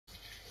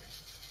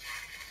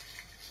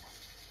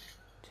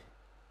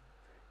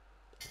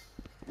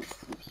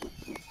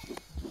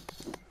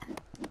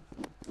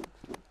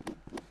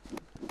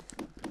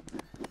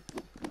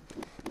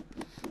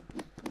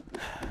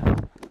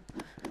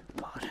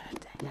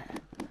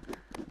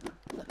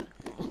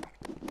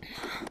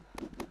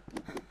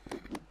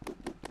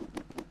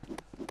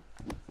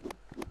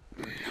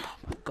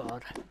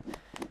god.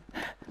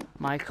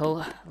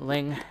 Michael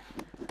Ling,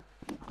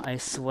 I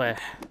swear.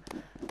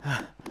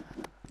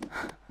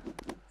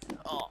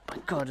 Oh my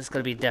god, it's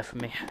gonna be death for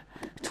me.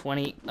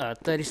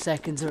 30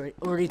 seconds,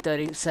 already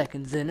 30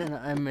 seconds in, and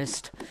I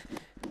missed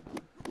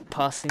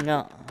passing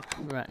out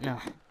right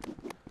now.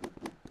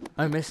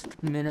 I missed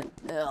a minute.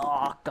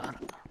 Oh god.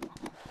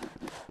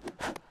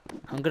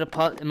 Am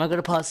I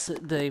gonna pass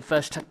the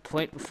first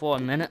checkpoint before a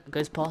minute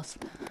goes past?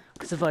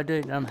 Because if I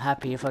do, then I'm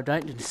happy. If I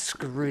don't, then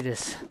screw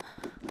this.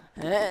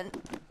 And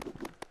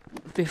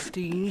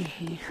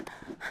 50.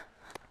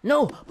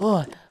 No!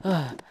 Oh,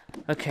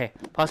 okay,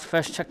 past the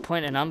first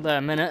checkpoint and I'm there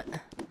a minute.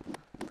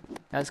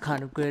 That's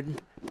kind of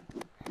good.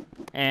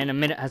 And a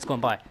minute has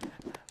gone by.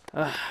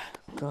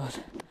 God.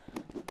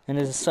 And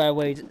there's a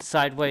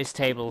sideways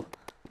table.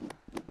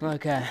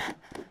 Okay.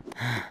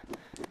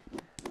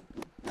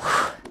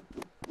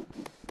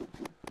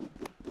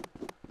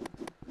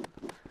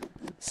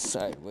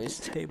 Sideways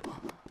table.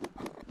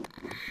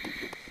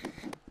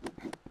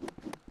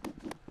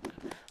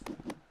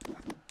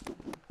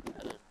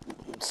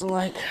 It's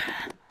like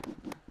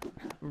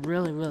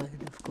really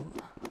difficult.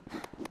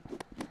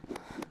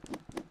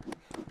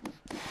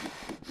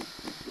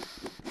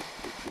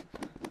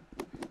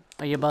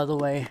 Oh yeah, by the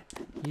way,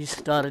 you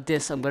started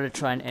this, I'm gonna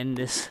try and end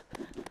this.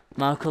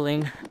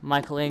 Michaeling,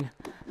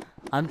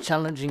 I'm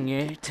challenging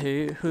you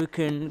to who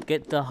can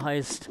get the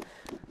highest,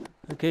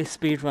 okay,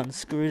 speed run,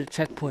 screw the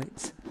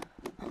checkpoints.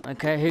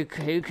 Okay, who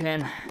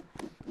can,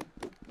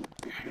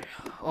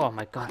 oh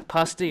my god,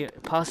 past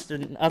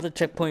another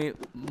checkpoint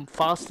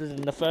faster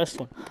than the first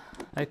one.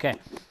 Okay,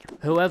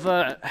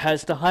 whoever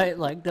has the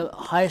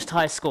highest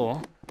high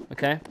score,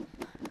 okay?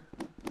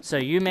 So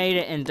you made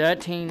it in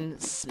 13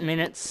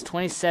 minutes,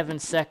 27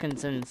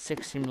 seconds, and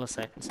 16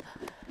 milliseconds.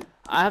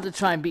 I have to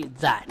try and beat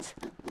that.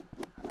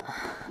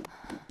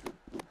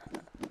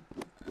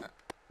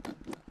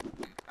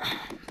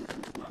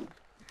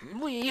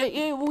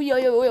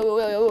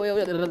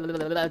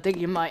 I think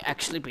you might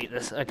actually beat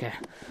this. Okay.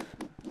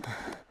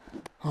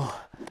 Oh,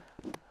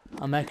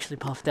 I'm actually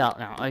puffed out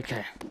now.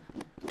 Okay.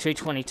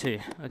 222.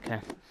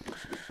 Okay.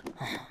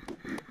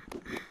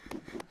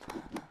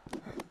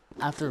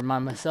 I have to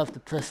remind myself to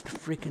press the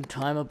freaking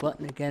timer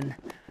button again,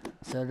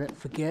 so I don't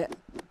forget.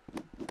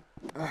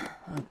 Oh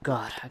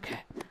god,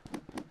 okay.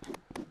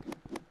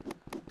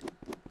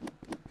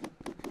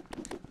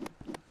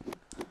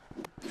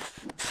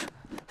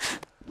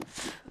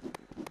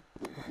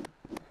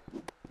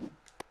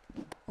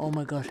 Oh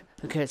my god,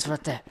 okay, it's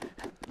right there.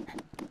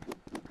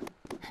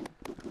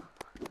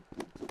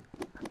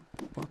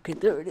 Okay,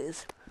 there it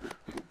is.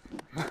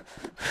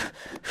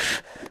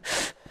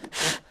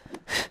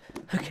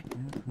 Okay.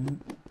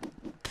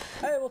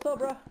 Hey, what's up,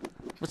 bro?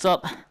 What's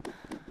up?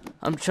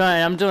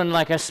 I'm doing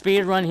like a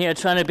speed run here,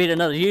 trying to beat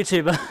another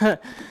YouTuber.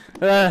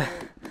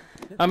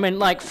 I'm in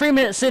like 3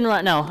 minutes in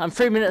right now. I'm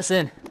 3 minutes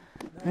in.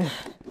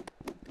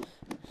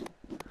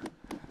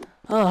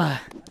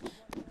 Oh.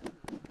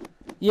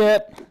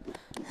 Yep.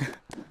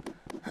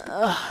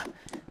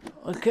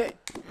 Okay.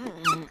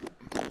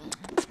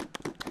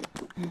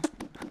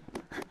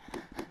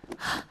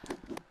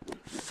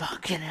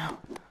 Fucking hell.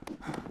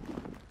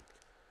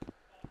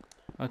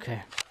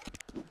 Okay.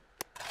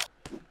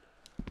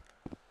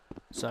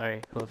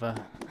 Sorry, whoever.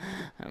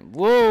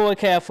 Whoa,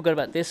 okay, I forgot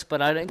about this,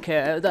 but I don't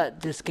care.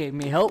 That just gave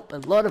me help. A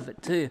lot of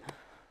it, too.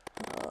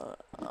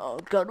 Oh,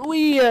 God.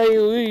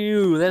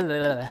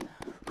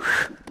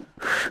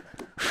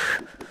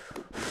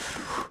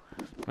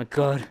 My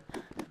God.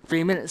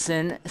 3 minutes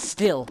in,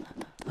 still.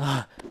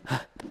 Oh,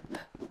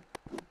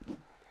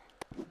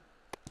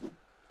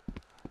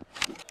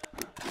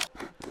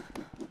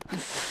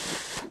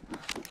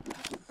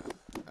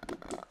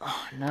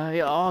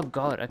 no. Oh,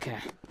 God. Okay.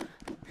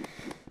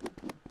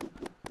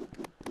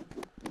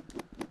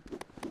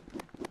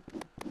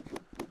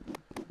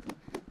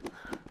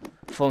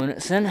 Four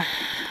minutes in.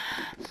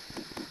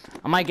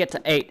 I might get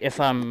to 8 if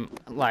I'm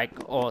like,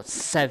 or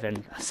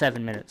 7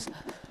 minutes.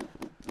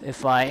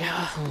 If my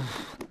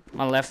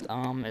left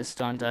arm is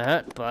starting to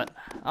hurt, but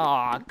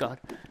oh god,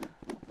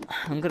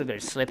 I'm gonna go to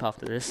sleep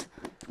after this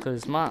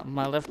because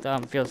my left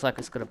arm feels like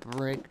it's gonna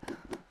break.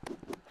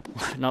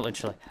 Not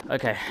literally.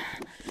 Okay.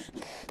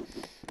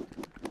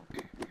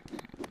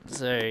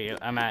 So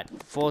I'm at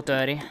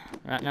 4:30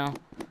 right now.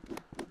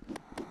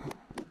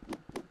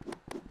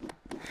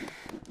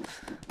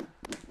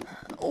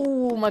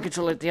 Oh, my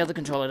controller, the other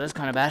controller, that's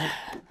kind of bad.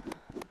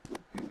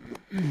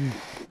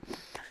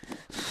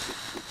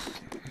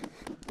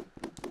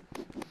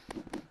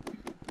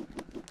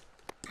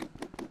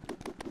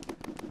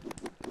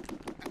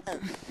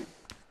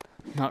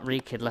 Not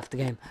Re-Kid left the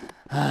game.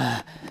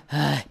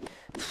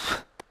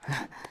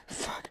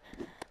 Fuck.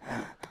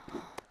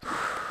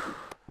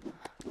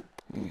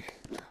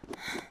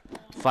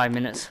 5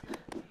 minutes.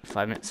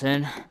 5 minutes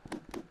in.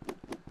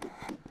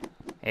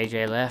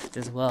 AJ left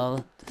as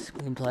well, the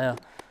screen player.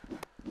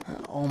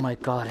 Oh my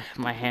god,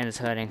 my hand is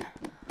hurting.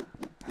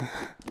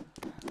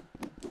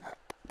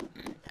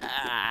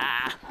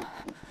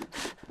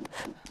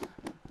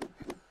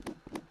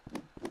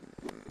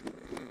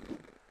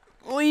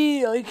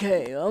 Wee,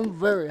 okay, I'm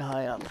very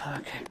high up.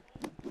 Okay.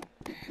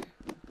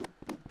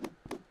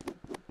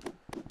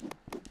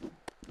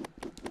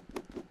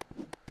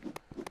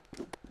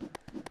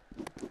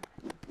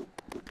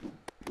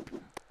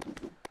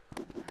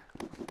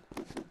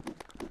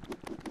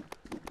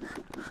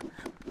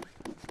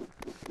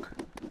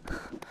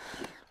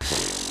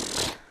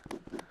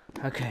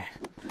 Okay.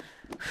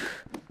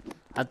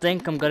 I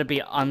think I'm gonna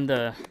be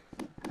under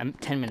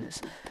 10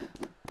 minutes.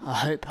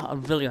 I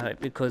really hope,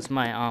 because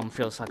my arm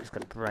feels like it's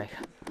gonna break.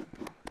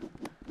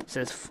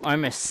 So it's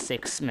almost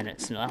 6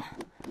 minutes now.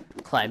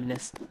 Climbing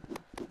this.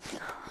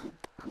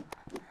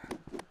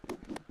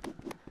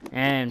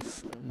 And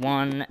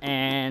 1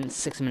 and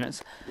 6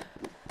 minutes.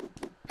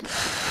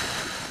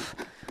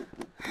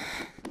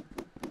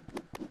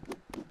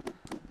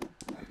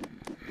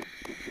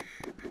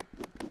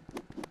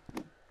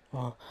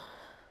 Oh.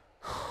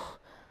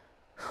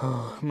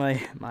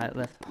 My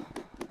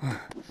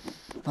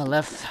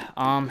left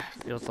arm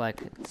feels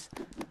like it's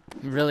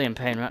really in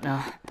pain right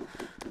now.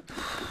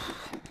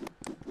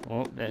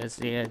 Oh, there's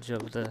the edge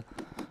of the...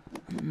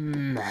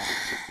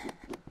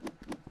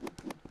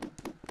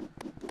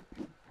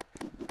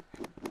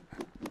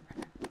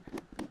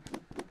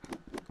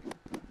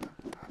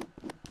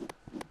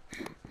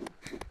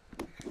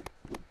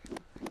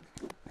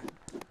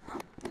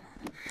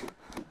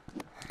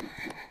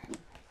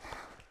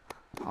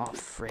 Oh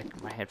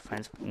frick, my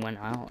headphones went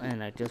out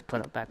and I just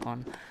put it back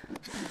on.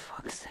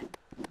 Fuck's sake.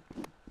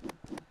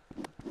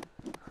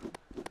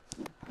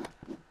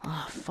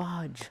 Ah,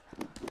 fudge.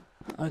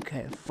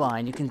 Okay,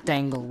 fine, you can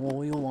dangle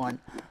all you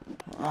want.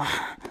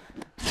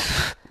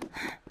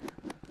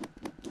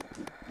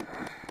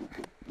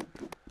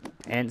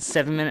 And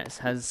 7 minutes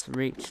has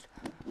reached.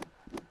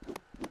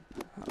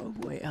 Oh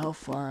wait, how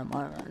far am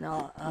I right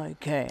now?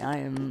 Okay, I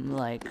am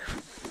like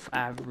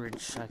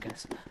average, I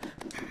guess.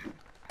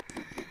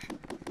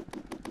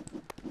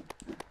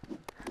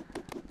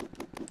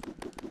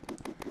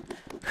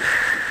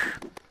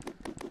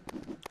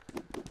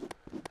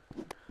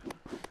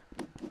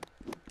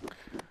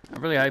 I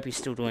really hope he's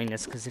still doing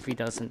this, because if he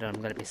doesn't, then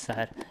I'm gonna be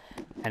sad.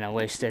 And I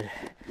wasted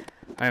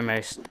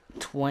almost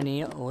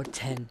 20 or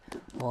 10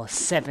 or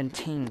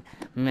 17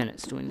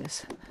 minutes doing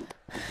this.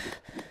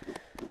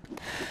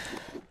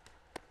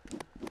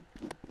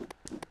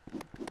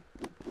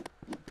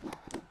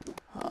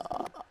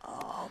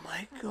 Oh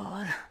my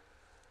god.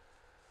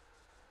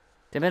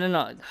 They better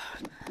not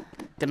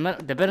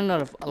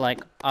have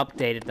like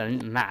updated the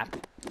map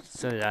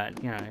so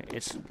that, you know,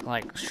 it's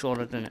like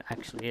shorter than it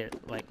actually is,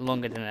 like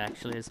longer than it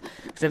actually is.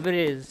 Because if it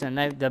is, then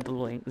they're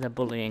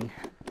bullying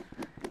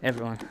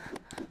everyone.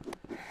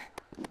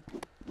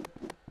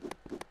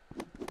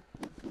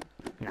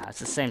 No, it's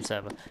the same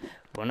server.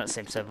 Well, not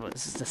same server, but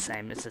it's the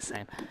same. It's the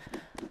same.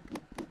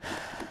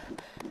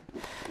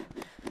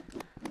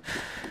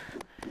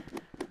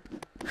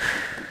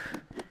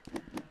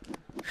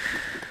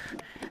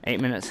 Eight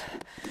minutes.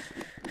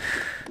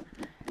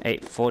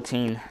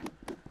 8:14.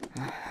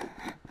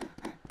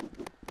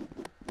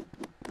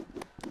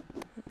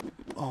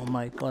 Oh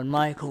my god,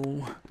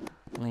 Michael.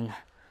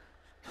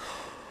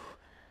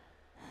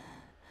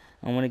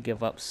 I want to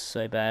give up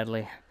so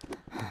badly.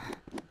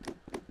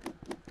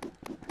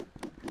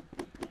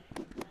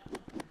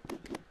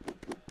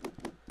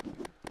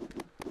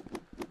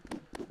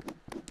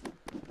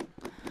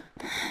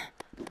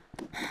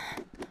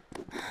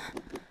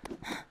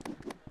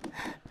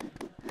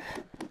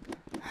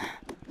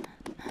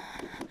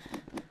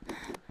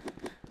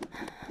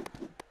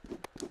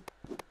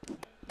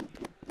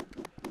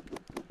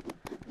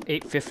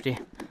 $8.50.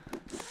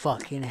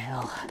 Fucking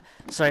hell.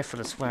 Sorry for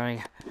the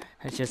swearing.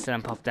 It's just that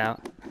I'm popped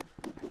out.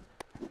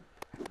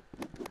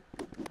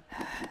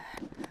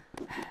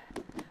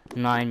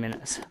 9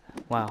 minutes.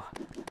 Wow.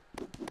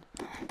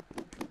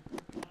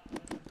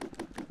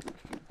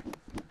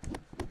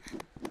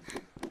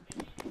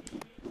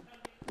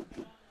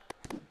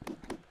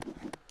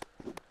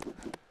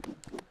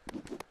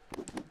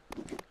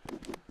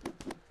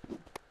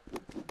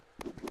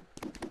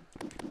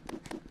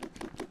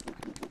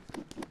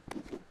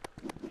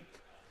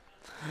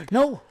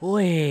 No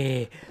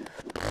way.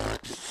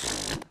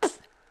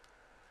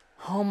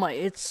 Oh my,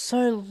 it's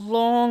so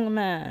long,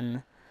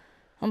 man.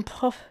 I'm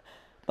puff.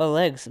 My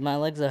legs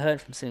are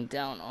hurt from sitting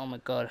down. Oh my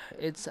god,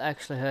 it's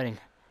actually hurting.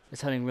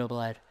 It's hurting real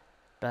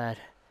bad.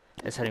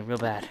 It's hurting real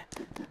bad.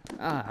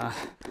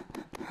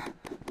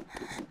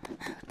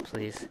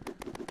 Please.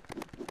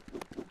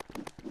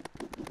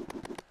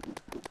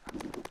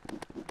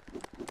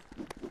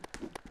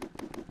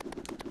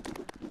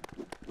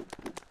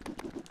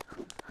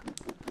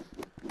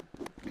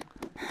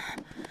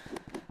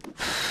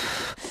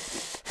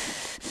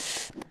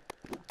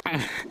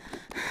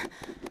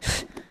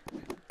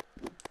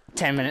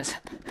 Ten minutes.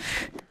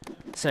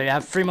 So you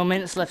have 3 more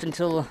minutes left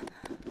until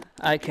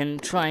I can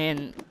try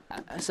and...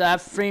 So I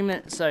have 3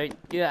 minutes, so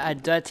you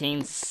had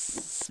 13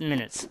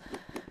 minutes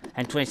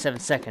and 27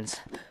 seconds.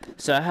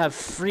 So I have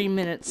 3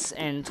 minutes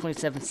and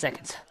 27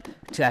 seconds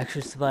to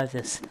actually survive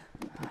this.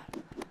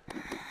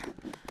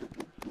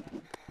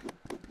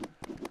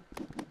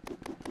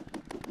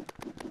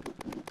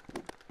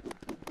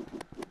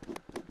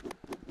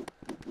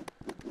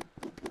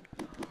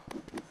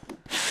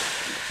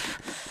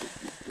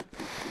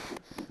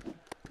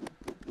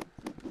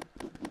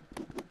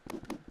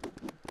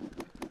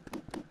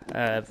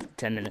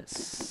 10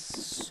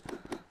 minutes.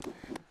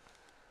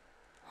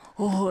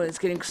 Oh, it's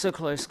getting so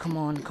close. Come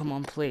on, come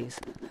on, please.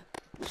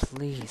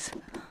 Please.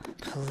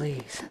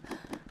 Please.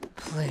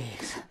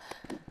 Please.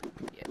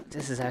 Yeah,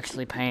 this is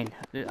actually pain.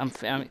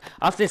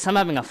 After this, I'm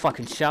having a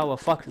fucking shower.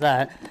 Fuck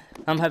that.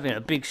 I'm having a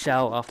big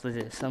shower after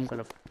this. I'm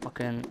gonna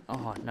fucking...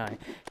 Oh, no.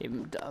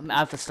 I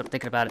have to stop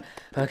thinking about it.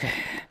 Okay.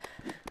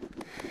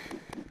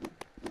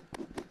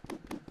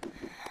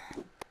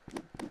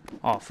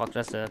 Oh, fuck,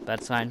 that's a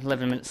bad sign.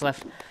 11 minutes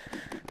left.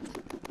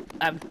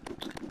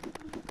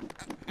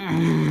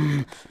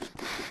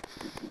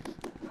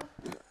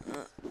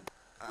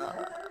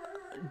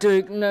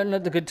 Dude, no,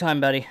 not the good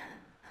time, buddy.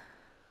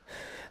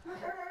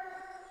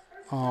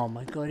 Oh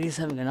my god, he's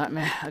having a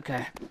nightmare.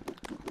 Okay.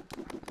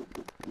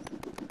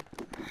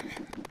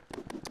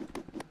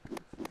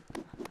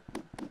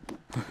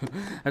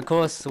 Of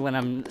course, when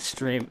I'm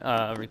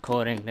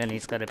recording, then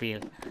he's gotta be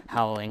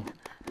howling.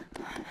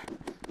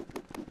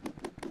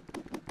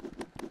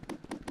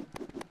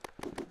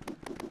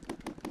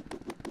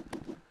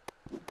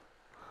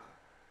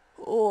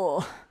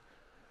 Oh.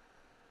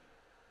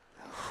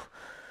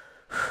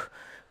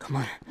 Come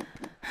on.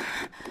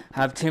 I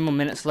have 2 more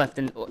minutes left,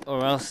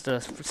 or else the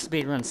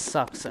speedrun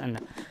sucks,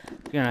 and,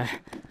 you know...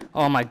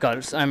 Oh my god,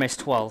 it's almost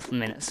 12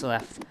 minutes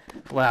left.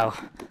 Wow.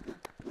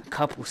 A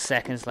couple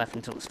seconds left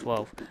until it's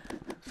 12.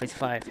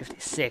 55,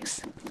 56,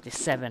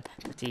 57,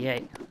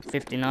 58,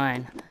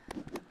 59...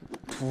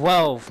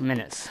 12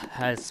 minutes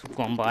has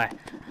gone by.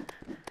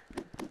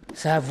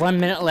 So I have 1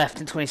 minute left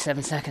and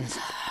 27 seconds.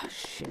 Oh,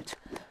 shit.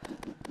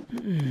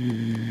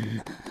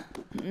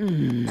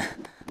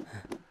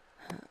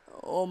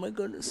 Oh my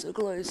goodness, so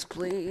close,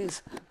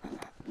 please.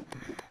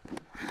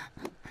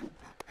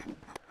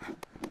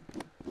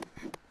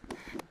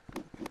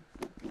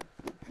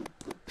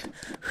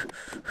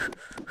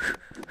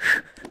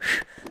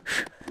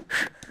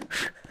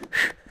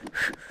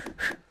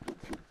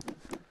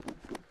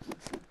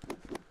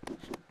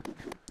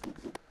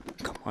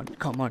 Come on,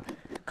 come on,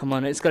 come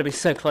on, it's gotta be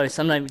so close.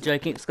 I'm not even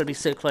joking, it's gotta be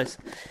so close.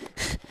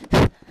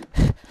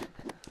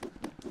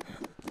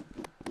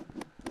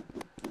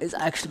 It's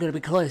actually gonna be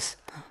close.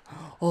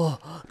 Oh,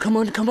 come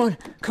on, come on,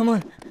 come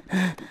on.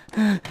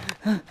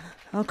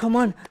 Oh, come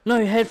on.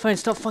 No, headphones,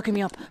 stop fucking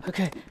me up.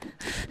 Okay.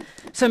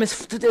 It's almost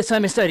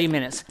 30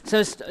 minutes. So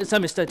it's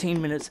almost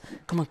 13 minutes.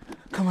 Come on,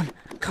 come on,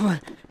 come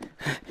on.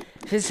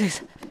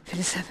 56,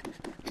 57.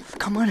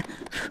 Come on.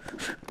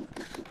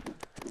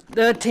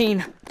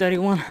 13,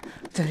 31,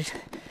 32,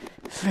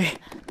 3,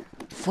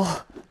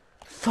 4,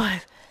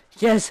 5.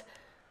 Yes.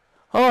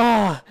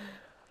 Oh.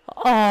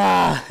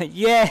 Oh,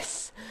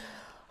 yes.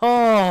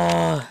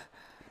 Oh.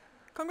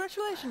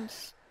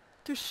 Congratulations!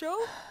 To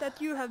show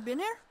that you have been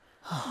here,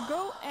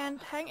 go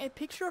and hang a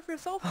picture of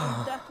yourself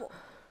on that wall.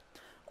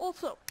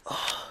 Also,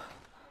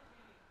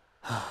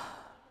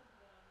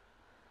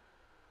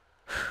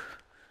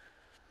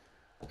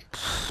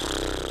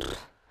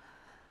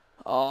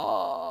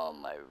 Oh,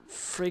 my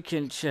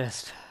freaking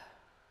chest.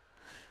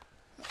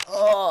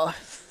 Oh,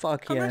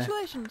 fuck yeah.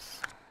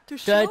 congratulations! To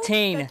show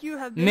 13 that you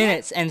have been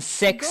minutes and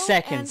 6 go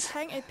seconds.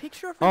 and hang a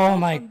picture of yourself Oh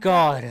my on that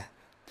god. wall.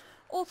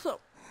 Also,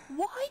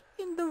 why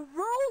in the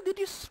world did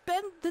you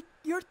spend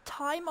your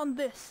time on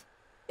this?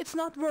 It's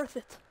not worth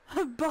it.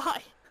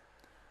 Bye.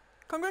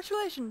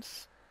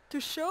 Congratulations. To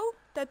show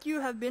that you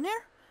have been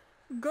here,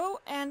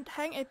 go and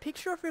hang a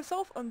picture of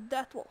yourself on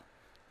that wall.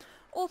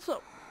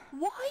 Also,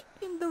 why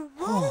in the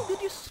world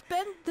did you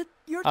spend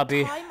your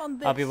time on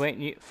this? I'll be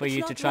waiting for It's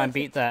you to not try and worth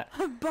beat it. that.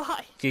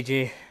 Bye.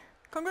 GG.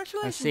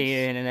 Congratulations. I'll see you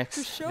in the next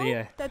To show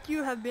video. that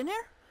you have been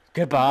here,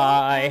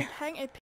 Goodbye. go and hang a